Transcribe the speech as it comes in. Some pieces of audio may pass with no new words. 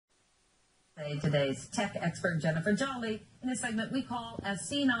Today's tech expert Jennifer Jolly in a segment we call As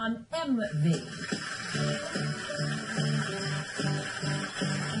Seen on MV.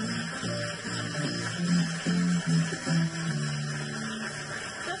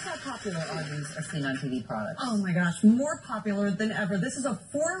 Just how popular are these As Seen on TV products? Oh my gosh, more popular than ever. This is a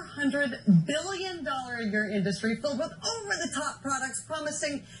 $400 billion a year industry filled with over-the-top products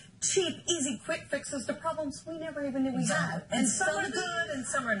promising cheap, easy, quick fixes to problems we never even knew we had. And some are good and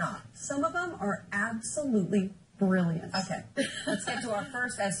some are not. Some of them are absolutely brilliant. Okay, let's get to our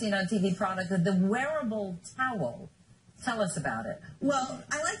first As Seen on TV product, the wearable towel. Tell us about it. Well,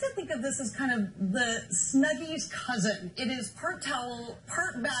 I like to think of this as kind of the Snuggies cousin. It is part towel,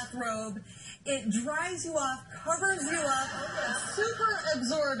 part bathrobe. It dries you off, covers you up, super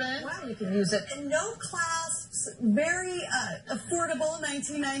absorbent. Wow, you can use it. No clasps, very affordable,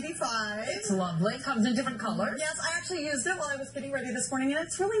 $19.95. It's lovely. Comes in different colors. Yes, I actually used it while I was getting ready this morning, and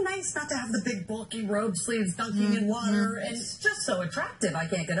it's really nice not to have the big bulky robe sleeves dunking in water. And it's just so attractive. I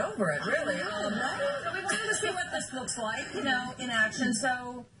can't get over it, really. So we wanted to see what this looks like, you know, in action.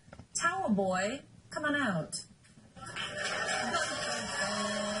 So, Towel Boy, come on out.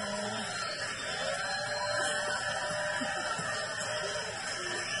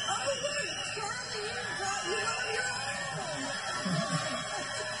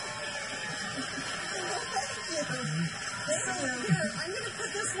 I'm going to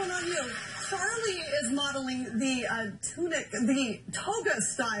put this one on you. Charlie is modeling the tunic, the toga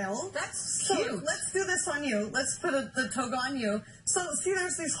style. That's so cute. Let's do this on you. Let's put the toga on you. So see,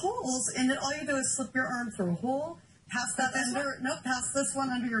 there's these holes in it. All you do is slip your arm through a hole. Pass that under. Nope, pass this one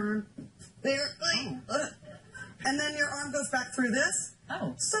under your arm. There. And then your arm goes back through this.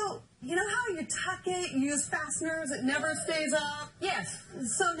 Oh. So you know how you tuck it, you use fasteners, it never stays up? Yes.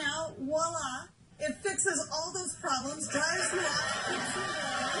 So now, voila. It fixes all those problems, dries you off, keeps you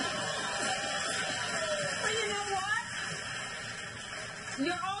warm. But you know what?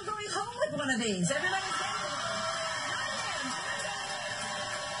 You're all going home with one of these. Everybody's getting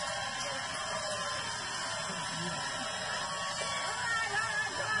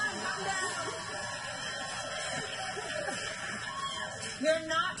it. You're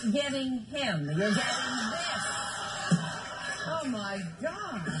not getting him. You're getting this. Oh, my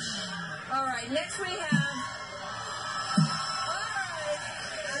gosh. All right, next we have...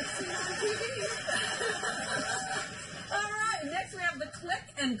 All right, next we have the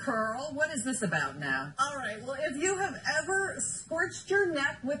Click and Curl. What is this about now? All right, well, if you have ever scorched your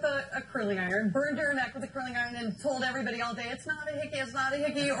neck with a curling iron, burned your neck with a curling iron, and told everybody all day, it's not a hickey, it's not a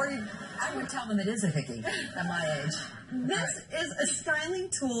hickey, or you... I would tell them it is a hickey at my age. This is a styling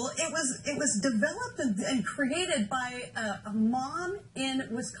tool. It was developed and created by a mom in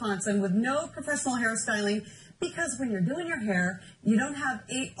Wisconsin with no professional hairstyling, because when you're doing your hair, you don't have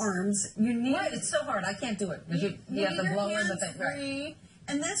 8 arms. You need... Right, it's so hard. I can't do it. You have the blower and the thing. Right.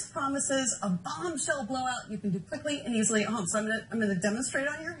 And this promises a bombshell blowout you can do quickly and easily at home. So I'm gonna demonstrate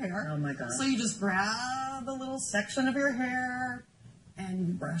on your hair. Oh my God. So you just grab a little section of your hair and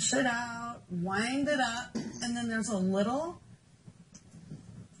you brush it out, wind it up, and then there's a little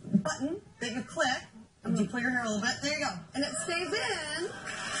button that you click. I'm gonna pull your hair a little bit. There you go. And it stays in.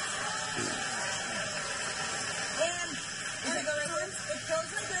 And it goes like this. It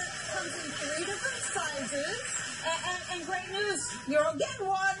comes in 3 different sizes. And great news, you'll get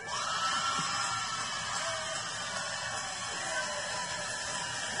one.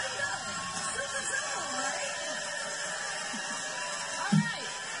 Super simple, right? All right.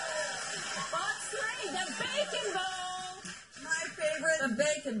 Box 3, the bacon bowl. My favorite. The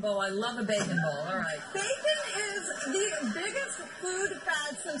bacon bowl. I love a bacon bowl. All right. Bacon is the biggest food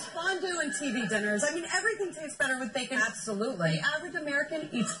fad since fondue and TV dinners. I mean, everything tastes better with bacon. Absolutely. The average American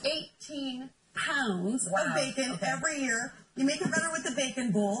eats 18 pounds Wow. of bacon every year. You make it better with the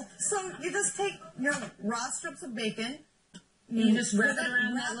bacon bowl. So you just take your raw strips of bacon. You just wrap it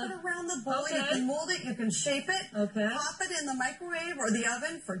around the bowl. Okay. You can mold it. You can shape it. Okay. Pop it in the microwave or the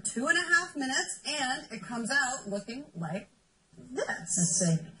oven for 2.5 minutes, and it comes out looking like this. Let's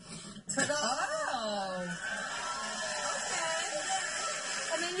see. Ta-da! Oh. Okay.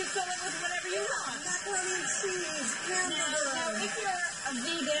 And then you fill it with whatever you want. Macaroni and cheese, hamburger. Now, if you're a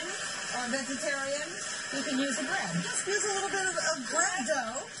vegan or a vegetarian, you can use a bread. Just use a little bit of bread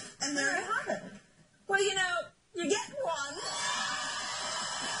dough, and there you have it. Well, you know, you get one.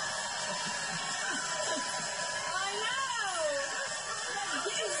 I know.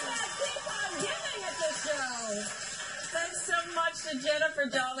 Keep on giving at this show. Thanks so much to Jennifer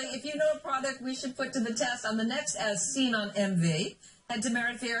Jolly. If you know a product we should put to the test on the next As Seen on MV, head to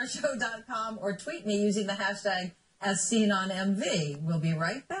MeredithVieiraShow.com or tweet me using the hashtag As Seen on MV. We'll be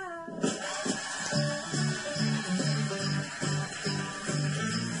right back. Coming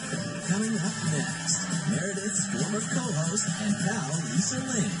up next, Meredith's former co-host and pal, Lisa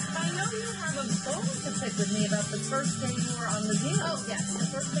Lynn. I know you have a bone to pick with me about the first day you were on The View. Oh, yes. The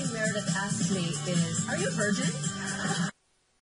first thing Meredith asked me is, are you a virgin?